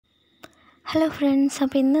Hello friends,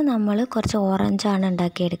 അപ്പോൾ ഇന്ന് നമ്മൾ കുറച്ച് ഓറഞ്ചാണ്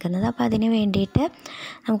ഉണ്ടാക്കിയെടുക്കുന്നത്. അപ്പോൾ അതിന് വേണ്ടിയിട്ട്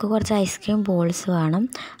നമുക്ക് കുറച്ച് ഐസ്ക്രീം ബോൾസ് വേണം,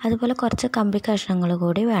 അതുപോലെ കുറച്ച് കമ്പി കഷ്ണങ്ങൾ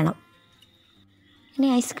കൂടി വേണം. ഇനി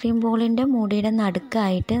ഐസ്ക്രീം ബോളിൻ്റെ മൂടിയുടെ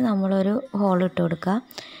നടുക്കായിട്ട് നമ്മളൊരു ഹോൾ ഇട്ട് കൊടുക്കുക.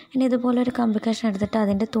 ഇനി ഇതുപോലെ ഒരു കമ്പി കഷ്ണം എടുത്തിട്ട്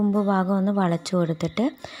അതിൻ്റെ തുമ്പ് ഭാഗം ഒന്ന് വളച്ചു കൊടുത്തിട്ട്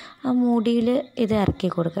ആ മൂടിയിൽ ഇത് ഇറക്കി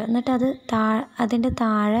കൊടുക്കുക. എന്നിട്ട് അത് അതിൻ്റെ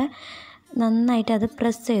താഴെ നന്നായിട്ട് അത്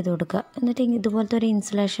പ്രസ് ചെയ്ത് കൊടുക്കുക. എന്നിട്ട് ഇതുപോലത്തെ ഒരു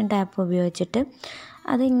ഇൻസുലേഷൻ ടാപ്പ് ഉപയോഗിച്ചിട്ട്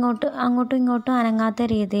അത് അങ്ങോട്ടും ഇങ്ങോട്ടും അനങ്ങാത്ത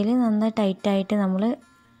രീതിയിൽ നന്നായി ടൈറ്റായിട്ട് നമ്മൾ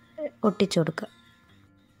ഒട്ടിച്ചു കൊടുക്കുക.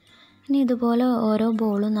 ഇനി ഇതുപോലെ ഓരോ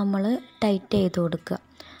ബോളും നമ്മൾ ടൈറ്റ് ചെയ്ത് കൊടുക്കുക.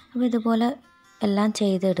 അപ്പോൾ ഇതുപോലെ എല്ലാം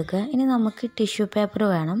ചെയ്തെടുക്കുക. ഇനി നമുക്ക് ടിഷ്യൂ പേപ്പർ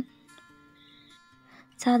വേണം.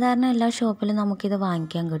 സാധാരണ എല്ലാ ഷോപ്പിലും നമുക്കിത്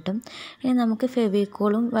വാങ്ങിക്കാൻ കിട്ടും. ഇനി നമുക്ക്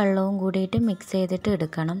ഫെവിക്കോളും വെള്ളവും കൂടിയിട്ട് മിക്സ് ചെയ്തിട്ട്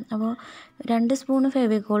എടുക്കണം. അപ്പോൾ 2 സ്പൂൺ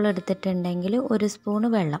ഫെവിക്കോൾ എടുത്തിട്ടുണ്ടെങ്കിൽ 1 സ്പൂൺ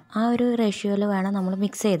വെള്ളം, ആ ഒരു റേഷ്യോയിൽ വേണം നമ്മൾ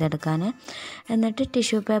മിക്സ് ചെയ്തെടുക്കാൻ. എന്നിട്ട്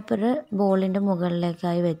ടിഷ്യൂ പേപ്പർ ബോളിൻ്റെ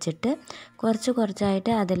മുകളിലേക്കായി വെച്ചിട്ട്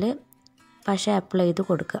കുറച്ചായിട്ട് അതിൽ പശ അപ്ലൈ ചെയ്ത്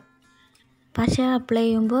കൊടുക്കുക. പശ അപ്ലൈ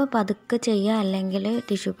ചെയ്യുമ്പോൾ പതുക്കെ ചെയ്യുക, അല്ലെങ്കിൽ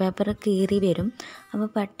ടിഷ്യൂ പേപ്പർ കീറി വരും. അപ്പോൾ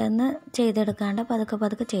പെട്ടെന്ന് ചെയ്തെടുക്കാണ്ട്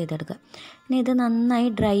പതുക്കെ ചെയ്തെടുക്കുക. ഇനി ഇത് നന്നായി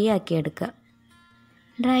ഡ്രൈ ആക്കി എടുക്കുക.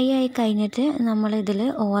 ഡ്രൈ ആയി കഴിഞ്ഞിട്ട് നമ്മളിതിൽ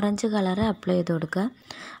ഓറഞ്ച് കളർ അപ്ലൈ ചെയ്ത് കൊടുക്കുക.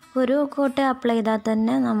 ഒരു കോട്ട് അപ്ലൈ ചെയ്താൽ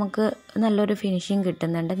തന്നെ നമുക്ക് നല്ലൊരു ഫിനിഷിങ്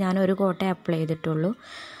കിട്ടുന്നുണ്ട്. ഞാൻ ഒരു കോട്ടേ അപ്ലൈ ചെയ്തിട്ടുള്ളൂ.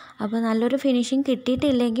 അപ്പോൾ നല്ലൊരു ഫിനിഷിങ്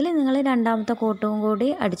കിട്ടിയിട്ടില്ലെങ്കിൽ നിങ്ങൾ 2ാമത്തെ കോട്ടും കൂടി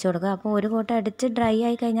അടിച്ചു കൊടുക്കുക. അപ്പോൾ ഒരു കോട്ട് അടിച്ച് ഡ്രൈ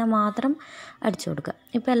ആയി കഴിഞ്ഞാൽ മാത്രം അടിച്ചു കൊടുക്കുക.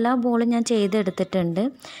 ഇപ്പോൾ എല്ലാ ബോളും ഞാൻ ചെയ്തെടുത്തിട്ടുണ്ട്.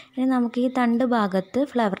 ഇനി നമുക്ക് ഈ തണ്ട് ഭാഗത്ത്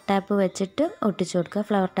ഫ്ലവർ ടാപ്പ് വെച്ചിട്ട് ഒട്ടിച്ചു കൊടുക്കുക.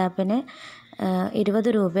 ഫ്ലവർ ടാപ്പിന്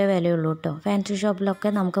 20 രൂപയെ വിലയുള്ളൂ കേട്ടോ. ഫാൻസി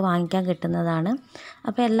ഷോപ്പിലൊക്കെ നമുക്ക് വാങ്ങിക്കാൻ കിട്ടുന്നതാണ്.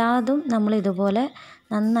 അപ്പോൾ എല്ലാതും നമ്മൾ ഇതുപോലെ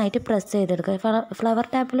നന്നായിട്ട് പ്രസ് ചെയ്തെടുക്കുക. ഫ്ലവർ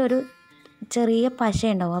ടാപ്പിലൊരു ചെറിയ പശ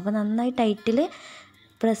ഉണ്ടാവും, അപ്പോൾ നന്നായി ടൈറ്റിൽ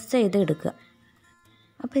പ്രസ് ചെയ്ത് എടുക്കുക.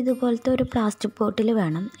 അപ്പോൾ ഇതുപോലത്തെ ഒരു പ്ലാസ്റ്റിക് ബോട്ടിൽ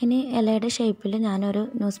വേണം. ഇനി ഇലയുടെ ഷേപ്പിൽ ഞാനൊരു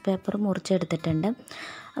ന്യൂസ് പേപ്പർ മുറിച്ചെടുത്തിട്ടുണ്ട്.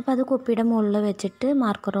 അപ്പോൾ അത് കുപ്പിയുടെ മുകളിൽ വെച്ചിട്ട്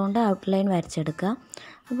മാർക്കർ കൊണ്ട് ഔട്ട്ലൈൻ വരച്ചെടുക്കുക.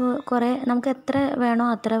 അപ്പോൾ നമുക്ക് എത്ര വേണോ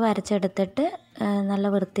അത്ര വരച്ചെടുത്തിട്ട് നല്ല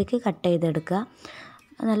വൃത്തിക്ക് കട്ട് ചെയ്തെടുക്കുക.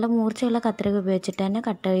 നല്ല മൂർച്ചയുള്ള കത്രിക ഉപയോഗിച്ചിട്ട് തന്നെ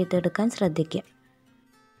കട്ട് ചെയ്തെടുക്കാൻ ശ്രദ്ധിക്കുക.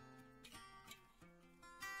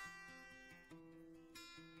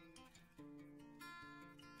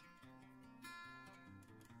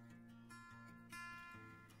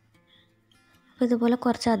 അപ്പോൾ ഇതുപോലെ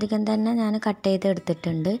കുറച്ചധികം തന്നെ ഞാൻ കട്ട്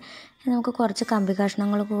ചെയ്തെടുത്തിട്ടുണ്ട്. നമുക്ക് കുറച്ച് കമ്പി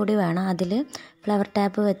കഷ്ണങ്ങൾ കൂടി വേണം. അതിൽ ഫ്ലവർ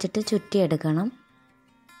ടാപ്പ് വെച്ചിട്ട് ചുറ്റിയെടുക്കണം.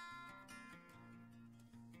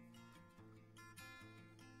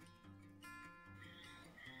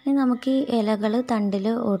 ഇനി നമുക്ക് ഈ ഇലകൾ തണ്ടിൽ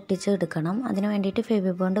ഒട്ടിച്ചെടുക്കണം. അതിന് വേണ്ടിയിട്ട്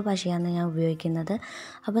ഫെവിബോണ്ട് പശയാണ് ഞാൻ ഉപയോഗിക്കുന്നത്.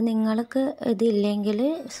 അപ്പോൾ നിങ്ങൾക്ക് ഇതില്ലെങ്കിൽ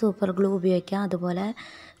സൂപ്പർ ഗ്ലൂ ഉപയോഗിക്കാം, അതുപോലെ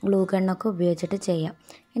ഗ്ലൂ ഗണ്ണൊക്കെ ഉപയോഗിച്ചിട്ട് ചെയ്യാം.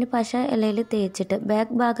 ഇനി പശ ഇലയിൽ തേച്ചിട്ട്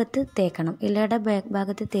ബാക്ക് ഭാഗത്ത് തേക്കണം. ഇലയുടെ ബാക്ക്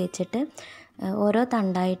ഭാഗത്ത് തേച്ചിട്ട് ഓരോ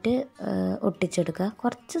തണ്ടായിട്ട് ഒട്ടിച്ചെടുക്കുക.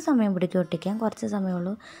 കുറച്ച് സമയം പിടിക്കും ഒട്ടിക്കാൻ, കുറച്ച്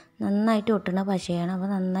സമയമുള്ളൂ. നന്നായിട്ട് ഒട്ടുന്ന പശയാണ്,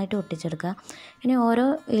 അപ്പോൾ നന്നായിട്ട് ഒട്ടിച്ചെടുക്കുക. ഇനി ഓരോ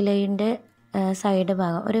ഇലയുടെ സൈഡ്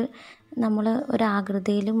ഭാഗം നമ്മൾ ഒരു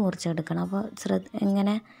ആകൃതിയിൽ മുറിച്ചെടുക്കണം. അപ്പോൾ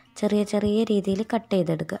ഇങ്ങനെ ചെറിയ രീതിയിൽ കട്ട്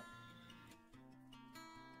ചെയ്തെടുക്കുക.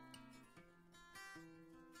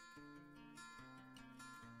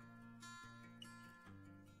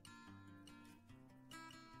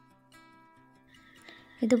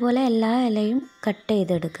 ഇതുപോലെ എല്ലാ ഇലയും കട്ട്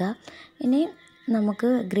ചെയ്തെടുക്കുക. ഇനി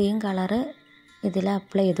നമുക്ക് ഗ്രീൻ കളറ് ഇതിൽ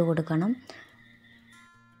അപ്ലൈ ചെയ്ത് കൊടുക്കണം.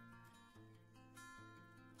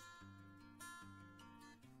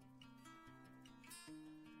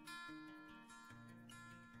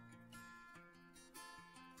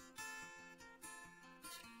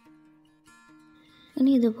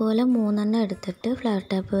 ഇനി ഇതുപോലെ 3 എടുത്തിട്ട് ഫ്ലവർ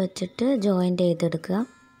ടാപ്പ് വെച്ചിട്ട് ജോയിൻ്റ് ചെയ്തെടുക്കുക.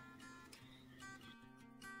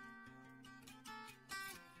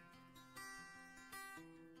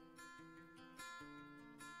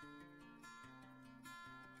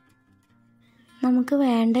 നമുക്ക്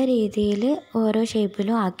വേണ്ട രീതിയിൽ ഓരോ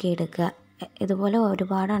ഷേപ്പിലും ആക്കിയെടുക്കുക. ഇതുപോലെ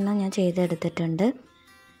ഒരുപാടെണ്ണം ഞാൻ ചെയ്തെടുത്തിട്ടുണ്ട്.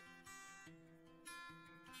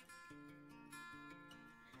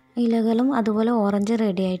 ഇലകളും അതുപോലെ ഓറഞ്ച്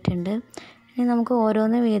റെഡി ആയിട്ടുണ്ട്. ഇനി നമുക്ക്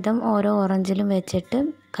ഓരോന്ന് വീതം ഓരോ ഓറഞ്ചിലും വെച്ചിട്ട്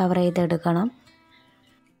കവർ ചെയ്തെടുക്കണം.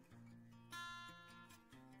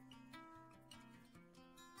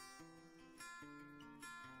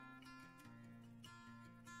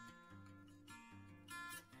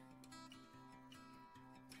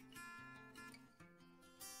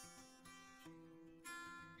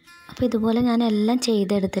 അപ്പോൾ ഇതുപോലെ ഞാൻ എല്ലാം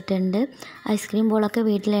ചെയ്തെടുത്തിട്ടുണ്ട്. ഐസ്ക്രീം ബോളൊക്കെ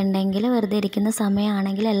വീട്ടിലുണ്ടെങ്കിൽ വെറുതെ ഇരിക്കുന്ന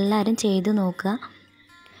സമയമാണെങ്കിൽ എല്ലാവരും ചെയ്ത് നോക്കുക.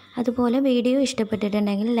 അതുപോലെ വീഡിയോ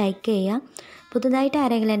ഇഷ്ടപ്പെട്ടിട്ടുണ്ടെങ്കിൽ ലൈക്ക് ചെയ്യുക. പുതുതായിട്ട്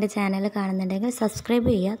ആരെങ്കിലും എൻ്റെ ചാനൽ കാണുന്നുണ്ടെങ്കിൽ സബ്സ്ക്രൈബ്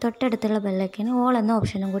ചെയ്യുക. തൊട്ടടുത്തുള്ള ബെല്ലൈക്കന് ഓൾ എന്ന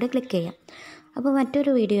ഓപ്ഷനും കൂടി ക്ലിക്ക് ചെയ്യാം. അപ്പോൾ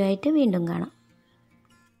മറ്റൊരു വീഡിയോ ആയിട്ട് വീണ്ടും കാണാം.